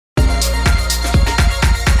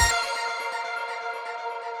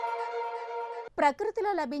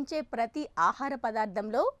ప్రకృతిలో లభించే ప్రతి ఆహార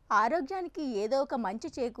పదార్థంలో ఆరోగ్యానికి ఏదో ఒక మంచి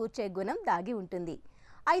చేకూర్చే గుణం దాగి ఉంటుంది.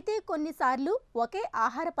 అయితే కొన్నిసార్లు ఒకే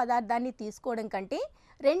ఆహార పదార్థాన్ని తీసుకోవడం కంటే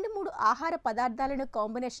 2-3 ఆహార పదార్థాలను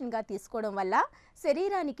కాంబినేషన్గా తీసుకోవడం వల్ల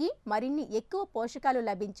శరీరానికి మరిన్ని ఎక్కువ పోషకాలు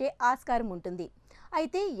లభించే ఆస్కారం ఉంటుంది.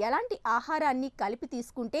 అయితే ఎలాంటి ఆహారాన్ని కలిపి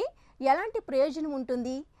తీసుకుంటే ఎలాంటి ప్రయోజనం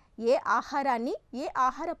ఉంటుంది? ఏ ఆహారాన్ని ఏ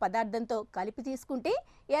ఆహార పదార్థంతో కలిపి తీసుకుంటే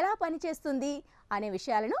ఎలా పనిచేస్తుంది అనే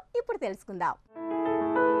విషయాలను ఇప్పుడు తెలుసుకుందాం.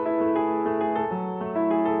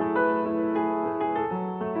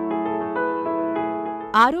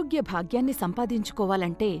 ఆరోగ్య భాగ్యాన్ని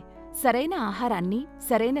సంపాదించుకోవాలంటే సరైన ఆహారాన్ని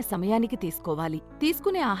సరైన సమయానికి తీసుకోవాలి.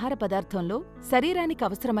 తీసుకునే ఆహార పదార్థంలో శరీరానికి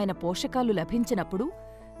అవసరమైన పోషకాలు లభించినప్పుడు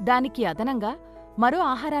దానికి అదనంగా మరో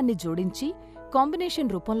ఆహారాన్ని జోడించి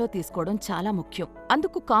కాంబినేషన్ రూపంలో తీసుకోవడం చాలా ముఖ్యం.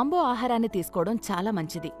 అందుకు కాంబో ఆహారాన్ని తీసుకోవడం చాలా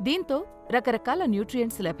మంచిది. దీంతో రకరకాల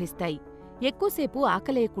న్యూట్రియంట్స్ లభిస్తాయి. ఎక్కువసేపు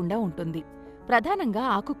ఆకలేయకుండా ఉంటుంది. ప్రధానంగా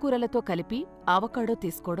ఆకుకూరలతో కలిపి ఆవకాడో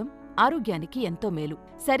తీసుకోవడం ఆరోగ్యానికి ఎంతో మేలు.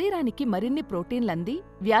 శరీరానికి మరిన్ని ప్రోటీన్లంది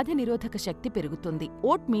వ్యాధి నిరోధక శక్తి పెరుగుతుంది.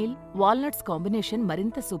 ఓట్ మీల్, వాల్నట్స్ కాంబినేషన్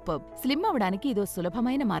మరింత సూపర్బ్. స్లిమ్ అవడానికి ఇదో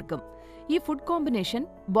సులభమైన మార్గం. ఈ ఫుడ్ కాంబినేషన్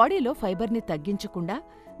బాడీలో ఫైబర్ని తగ్గించకుండా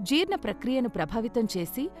జీర్ణ ప్రక్రియను ప్రభావితం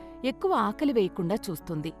చేసి ఎక్కువ ఆకలి వేయకుండా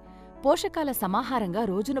చూస్తుంది. పోషకాల సమాహారంగా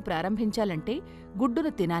రోజును ప్రారంభించాలంటే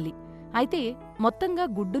గుడ్డును తినాలి. అయితే మొత్తంగా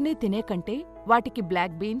గుడ్డునే తినే కంటే వాటికి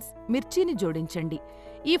బ్లాక్ బీన్స్, మిర్చిని జోడించండి.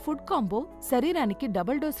 ఈ ఫుడ్ కాంబో శరీరానికి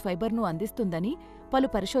డబుల్ డోస్ ఫైబర్ను అందిస్తుందని పలు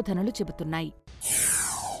పరిశోధనలు చెబుతున్నాయి.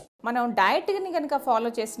 మనం డయట్ని కనుక ఫాలో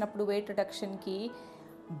చేసినప్పుడు వెయిట్ రిడక్షన్కి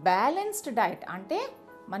బ్యాలెన్స్డ్ డయట్ అంటే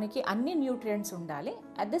మనకి అన్ని న్యూట్రియంట్స్ ఉండాలి.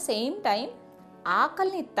 అట్ ద సేమ్ టైం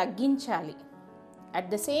ఆకలిని తగ్గించాలి.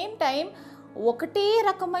 అట్ ద సేమ్ టైం ఒకటే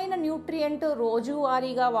రకమైన న్యూట్రియంట్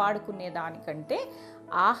రోజువారీగా వాడుకునే దానికంటే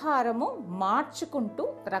ఆహారము మార్చుకుంటూ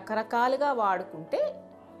రకరకాలుగా వాడుకుంటే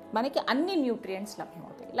మనకి అన్ని న్యూట్రియంట్స్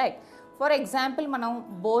లభ్యమవుతాయి. లైక్ ఫర్ ఎగ్జాంపుల్, మనం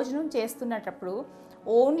భోజనం చేస్తున్నప్పుడు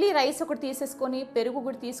ఓన్లీ రైస్ ఒకటి తీసేసుకొని పెరుగు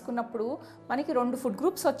ఒకటి తీసుకున్నప్పుడు మనకి 2 ఫుడ్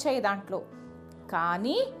గ్రూప్స్ వచ్చాయి దాంట్లో.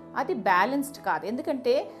 కానీ అది బ్యాలెన్స్డ్ కాదు.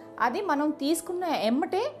 ఎందుకంటే అది మనం తీసుకున్న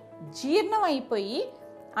ఎమ్మటే జీర్ణం అయిపోయి,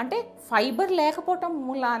 అంటే ఫైబర్ లేకపోవటం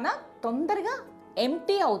మూలాన తొందరగా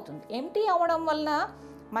ఎంటీ అవుతుంది. ఎంటీ అవ్వడం వలన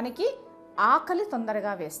మనకి ఆకలి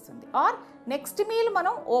తొందరగా వేస్తుంది. ఆర్ నెక్స్ట్ మీల్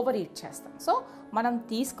మనం ఓవర్ ఈట్ చేస్తాం. సో మనం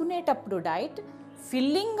తీసుకునేటప్పుడు డైట్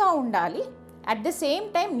ఫిల్లింగ్గా ఉండాలి. At the same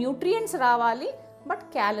time nutrients రావాలి, బట్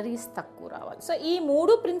క్యాలరీస్ తక్కువ రావాలి. సో ఈ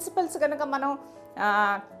 3 ప్రిన్సిపల్స్ కనుక మనం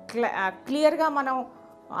క్లియర్గా మనం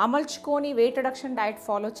అమల్చుకొని వెయిట్ రిడక్షన్ డైట్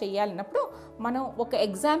ఫాలో చేయాలన్నప్పుడు మనం ఒక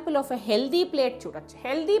example of a healthy plate చూడొచ్చు.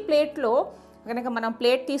 హెల్దీ ప్లేట్లో కనుక మనం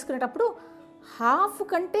ప్లేట్ తీసుకునేటప్పుడు హాఫ్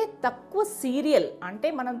కంటే తక్కువ సీరియల్, అంటే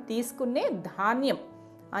మనం తీసుకునే ధాన్యం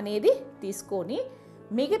అనేది తీసుకొని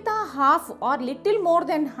మిగతా half or little more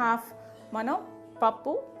than half మనం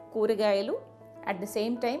పప్పు, కూరగాయలు, అట్ ద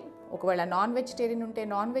సేమ్ టైం ఒకవేళ నాన్ వెజిటేరియన్ ఉంటే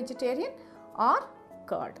non vegetarian are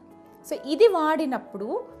curd. So ఇది వాడినప్పుడు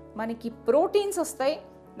మనకి ప్రోటీన్స్ వస్తాయి.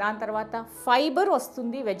 దాని తర్వాత ఫైబర్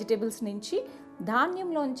వస్తుంది వెజిటేబుల్స్ నుంచి,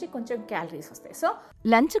 ధాన్యంలోంచి కొంచెం క్యాలరీస్ వస్తాయి. సో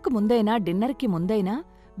లంచ్కు ముందైనా డిన్నర్కి ముందైనా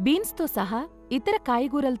బీన్స్తో సహా ఇతర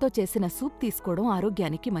కాయగూరలతో చేసిన సూప్ తీసుకోవడం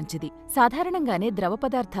ఆరోగ్యానికి మంచిది. సాధారణంగానే ద్రవ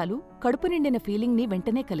పదార్థాలు కడుపు నిండిన ఫీలింగ్ని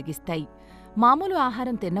వెంటనే కలిగిస్తాయి. మామూలు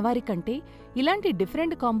ఆహారం తిన్నవారి కంటే ఇలాంటి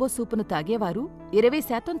డిఫరెంట్ కాంబో సూపును తాగేవారు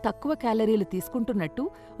 20% తక్కువ క్యాలరీలు తీసుకుంటున్నట్టు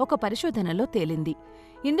ఒక పరిశోధనలో తేలింది.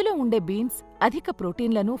 ఇందులో ఉండే బీన్స్ అధిక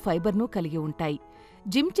ప్రోటీన్లను, ఫైబర్ను కలిగి ఉంటాయి.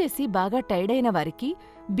 జిమ్ చేసి బాగా టైర్డ్ అయిన వారికి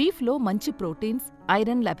బీఫ్లో మంచి ప్రోటీన్స్,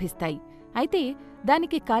 ఐరన్ లభిస్తాయి. అయితే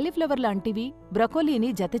దానికి కాలీఫ్లవర్ లాంటివి, బ్రొకోలీని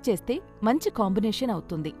జతచేస్తే మంచి కాంబినేషన్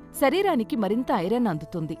అవుతుంది. శరీరానికి మరింత ఐరన్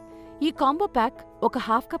అందుతుంది. ఈ కాంబో ప్యాక్ ఒక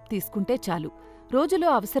 ½ కప్ తీసుకుంటే చాలు. రోజులో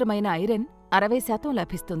అవసరమైన ఐరన్ 60%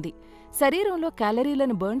 లభిస్తుంది. శరీరంలో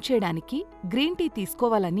క్యాలరీలను బర్న్ చేయడానికి గ్రీన్ టీ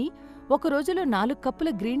తీసుకోవాలని, ఒక రోజులో 4 కప్పుల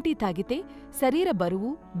గ్రీన్ టీ తాగితే శరీర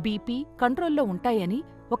బరువు, బీపీ కంట్రోల్లో ఉంటాయని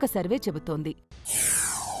ఒక సర్వే చెబుతోంది.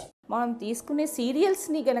 మనం తీసుకునే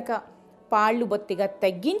సీరియల్స్ని గనక పాళ్ళు బొత్తిగా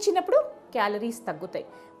తగ్గించినప్పుడు క్యాలరీస్ తగ్గుతాయి.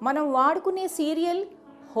 మనం వాడుకునే సీరియల్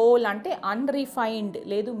హోల్ అంటే అన్రిఫైన్డ్,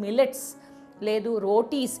 లేదు మిల్లెట్స్, లేదు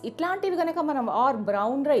రోటీస్, ఇట్లాంటివి కనుక మనం ఆర్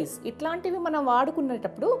బ్రౌన్ రైస్ ఇట్లాంటివి మనం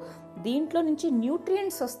వాడుకునేటప్పుడు దీంట్లో నుంచి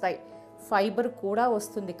న్యూట్రియంట్స్ వస్తాయి, ఫైబర్ కూడా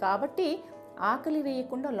వస్తుంది. కాబట్టి ఆకలి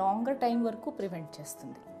వేయకుండా లాంగర్ టైం వరకు ప్రివెంట్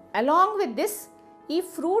చేస్తుంది. అలాంగ్ విత్ దిస్ ఈ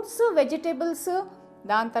ఫ్రూట్స్, వెజిటేబుల్స్,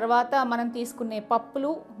 దాని తర్వాత మనం తీసుకునే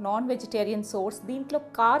పప్పులు, నాన్ వెజిటేరియన్ సోర్స్, దీంట్లో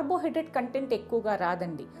కార్బోహైడ్రేట్ కంటెంట్ ఎక్కువగా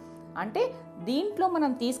రాదండి. అంటే దీంట్లో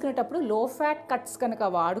మనం తీసుకునేటప్పుడు లో ఫ్యాట్ కట్స్ కనుక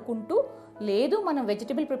వాడుకుంటూ, లేదు మనం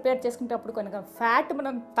వెజిటబుల్ ప్రిపేర్ చేసుకునేటప్పుడు కనుక ఫ్యాట్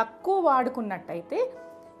మనం తక్కువ వాడుకున్నట్టయితే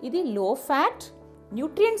ఇది లో ఫ్యాట్,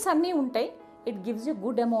 న్యూట్రియంట్స్ అన్నీ ఉంటాయి, it gives you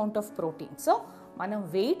good amount of protein. So మనం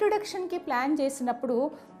వెయిట్ రిడక్షన్కి ప్లాన్ చేసినప్పుడు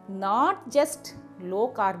నాట్ జస్ట్ లో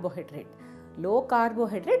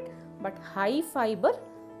carbohydrate but high fibre,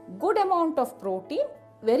 good amount of protein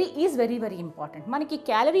very very important. మనకి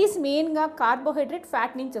క్యాలరీస్ మెయిన్గా కార్బోహైడ్రేట్,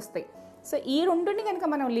 ఫ్యాట్ నుంచి వస్తాయి. సో ఈ రెండుని కనుక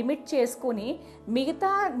మనం లిమిట్ చేసుకొని మిగతా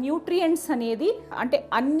న్యూట్రియంట్స్ అనేది అంటే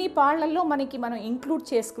అన్ని పాళ్ళల్లో మనం ఇంక్లూడ్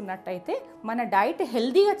చేసుకున్నట్టయితే మన డైట్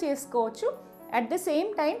హెల్దీగా చేసుకోవచ్చు. At the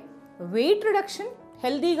same time weight reduction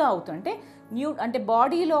హెల్దీగా అవుతుంది. అంటే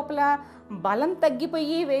బాడీ లోపల బలం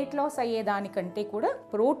తగ్గిపోయి వెయిట్ లాస్ అయ్యేదానికంటే కూడా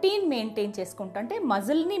ప్రోటీన్ మెయింటైన్ చేసుకుంటూ, అంటే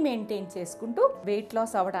మజిల్ని మెయింటైన్ చేసుకుంటూ వెయిట్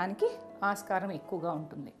లాస్ అవ్వడానికి ఆస్కారం ఎక్కువగా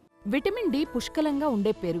ఉంటుంది. విటమిన్ డి పుష్కలంగా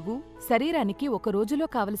ఉండే పెరుగు శరీరానికి ఒక రోజులో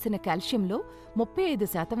కావలసిన కాల్షియంలో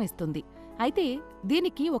 35% ఇస్తుంది. అయితే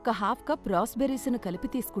దీనికి ఒక హాఫ్ కప్ రాస్బెర్రీస్ను కలిపి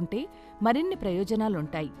తీసుకుంటే మరిన్ని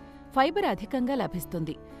ప్రయోజనాలుంటాయి. ఫైబర్ అధికంగా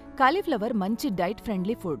లభిస్తుంది. కాలీఫ్లవర్ మంచి డైట్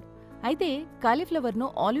ఫ్రెండ్లీ ఫుడ్. అయితే కాలీఫ్లవర్ను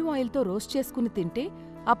ఆలివ్ ఆయిల్తో రోస్ట్ చేసుకుని తింటే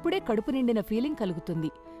అప్పుడే కడుపు నిండిన ఫీలింగ్ కలుగుతుంది.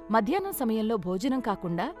 మధ్యాహ్నం సమయంలో భోజనం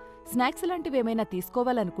కాకుండా స్నాక్స్ లాంటివేమైనా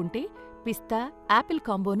తీసుకోవాలనుకుంటే పిస్తా, యాపిల్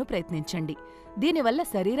కాంబోను ప్రయత్నించండి. దీనివల్ల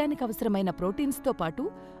శరీరానికి అవసరమైన ప్రోటీన్స్తో పాటు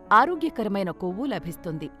ఆరోగ్యకరమైన కొవ్వు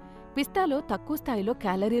లభిస్తుంది. పిస్తాలో తక్కువ స్థాయిలో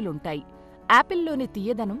క్యాలరీలుంటాయి. యాపిల్లోని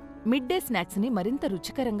తీయదనం మిడ్ డే స్నాక్స్ని మరింత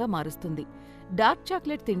రుచికరంగా మారుస్తుంది. డార్క్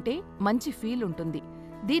చాక్లెట్ తింటే మంచి ఫీల్ ఉంటుంది.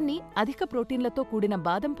 దీన్ని అధిక ప్రోటీన్లతో కూడిన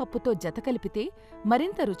బాదం పప్పుతో జతకలిపితే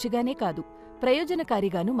మరింత రుచిగానే కాదు,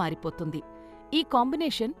 ప్రయోజనకారిగానూ మారిపోతుంది. ఈ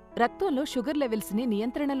కాంబినేషన్ రక్తంలో షుగర్ లెవెల్స్ని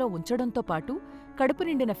నియంత్రణలో ఉంచడంతో పాటు కడుపు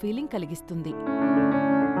నిండిన ఫీలింగ్ కలిగిస్తుంది.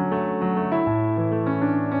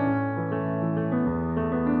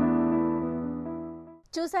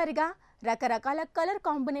 చూసారుగా, రకరకాల కలర్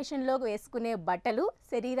కాంబినేషన్లో వేసుకునే బట్టలు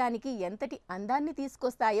శరీరానికి ఎంతటి అందాన్ని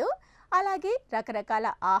తీసుకొస్తాయో, అలాగే రకరకాల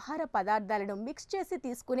ఆహార పదార్థాలను మిక్స్ చేసి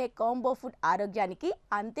తీసుకునే కాంబో ఫుడ్ ఆరోగ్యానికి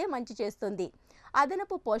అంతే మంచి చేస్తుంది,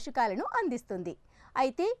 అదనపు పోషకాలను అందిస్తుంది.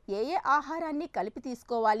 అయితే ఏ ఆహారాన్ని కలిపి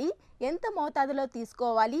తీసుకోవాలి, ఎంత మోతాదులో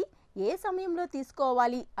తీసుకోవాలి, ఏ సమయంలో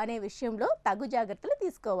తీసుకోవాలి అనే విషయంలో తగు జాగ్రత్తలు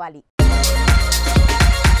తీసుకోవాలి.